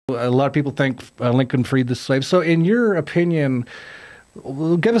A lot of people think Lincoln freed the slaves. So, in your opinion,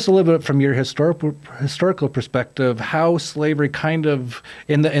 give us a little bit from your historical perspective how slavery kind of,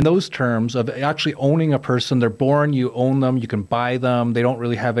 in those terms of actually owning a person, they're born, you own them, you can buy them, they don't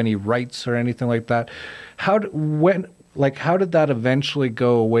really have any rights or anything like that. How did that eventually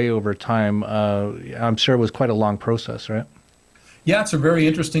go away over time? I'm sure it was quite a long process, right? Yeah, it's a very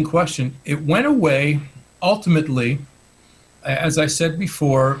interesting question. It went away ultimately, as I said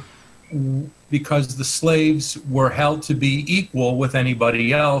before, because the slaves were held to be equal with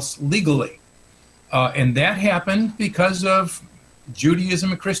anybody else legally. And that happened because of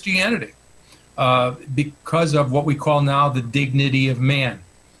Judaism and Christianity, because of what we call now the dignity of man.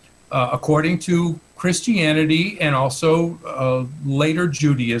 According to Christianity and also later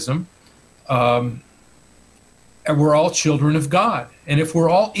Judaism, we're all children of God. And if we're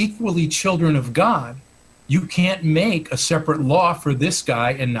all equally children of God, you can't make a separate law for this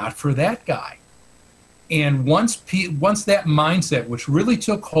guy and not for that guy. And once that mindset, which really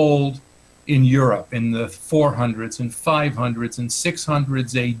took hold in Europe in the 400s and 500s and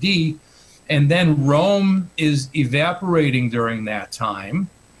 600s AD, and then Rome is evaporating during that time,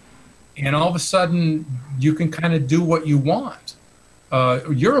 and all of a sudden you can kind of do what you want.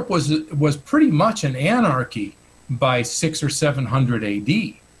 Europe was pretty much an anarchy by 600 or 700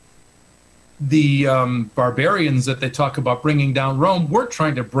 AD. The barbarians that they talk about bringing down Rome weren't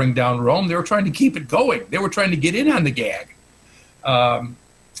trying to bring down Rome. They were trying to keep it going. They were trying to get in on the gag.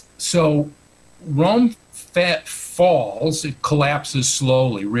 So Rome falls. It collapses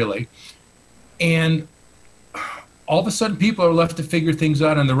slowly, really. And all of a sudden, people are left to figure things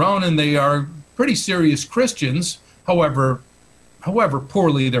out on their own, and they are pretty serious Christians. However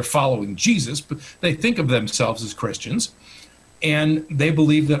poorly they're following Jesus, but they think of themselves as Christians. And they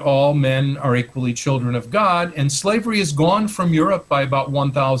believe that all men are equally children of God, and slavery is gone from Europe by about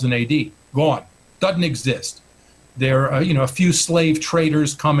 1000 AD. Gone. Doesn't exist. There are, a few slave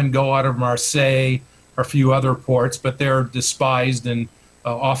traders come and go out of Marseille or a few other ports, but they're despised and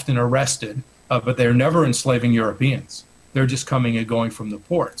often arrested, but they're never enslaving Europeans. They're just coming and going from the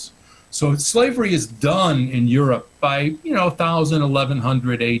ports. So slavery is done in Europe by, 1000,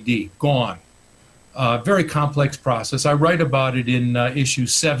 1100 AD. Gone. Very complex process. I write about it in issue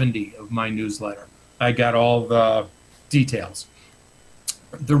 70 of my newsletter. I got all the details.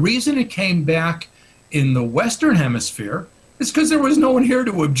 The reason it came back in the Western Hemisphere is because there was no one here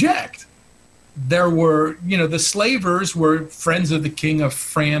to object. There were, the slavers were friends of the King of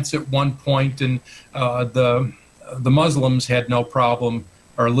France at one point, and the Muslims had no problem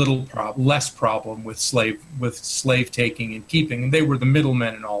or less problem with slave taking and keeping, and they were the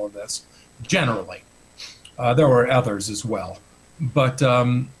middlemen in all of this. Generally. There were others as well. But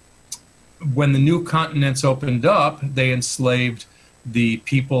when the new continents opened up, they enslaved the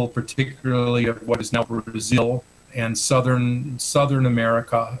people, particularly of what is now Brazil and southern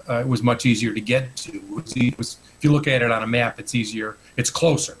America. It was much easier to get to. If you look at it on a map, it's easier. It's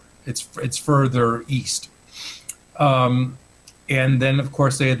closer. It's further east. And then, of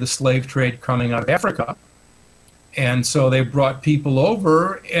course, they had the slave trade coming out of Africa. And so they brought people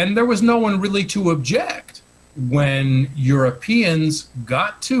over, and there was no one really to object. When Europeans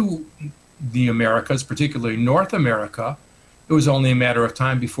got to the Americas, particularly North America, it was only a matter of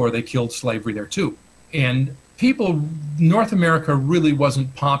time before they killed slavery there too. And North America really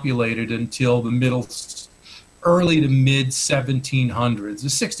wasn't populated until the early to mid 1700s. The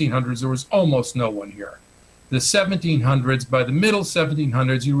 1600s, there was almost no one here. The 1700s, by the middle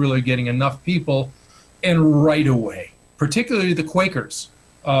 1700s, you're really getting enough people. And right away, particularly the Quakers,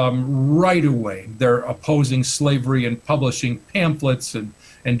 right away, they're opposing slavery and publishing pamphlets and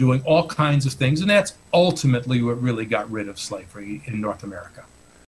doing all kinds of things. And that's ultimately what really got rid of slavery in North America.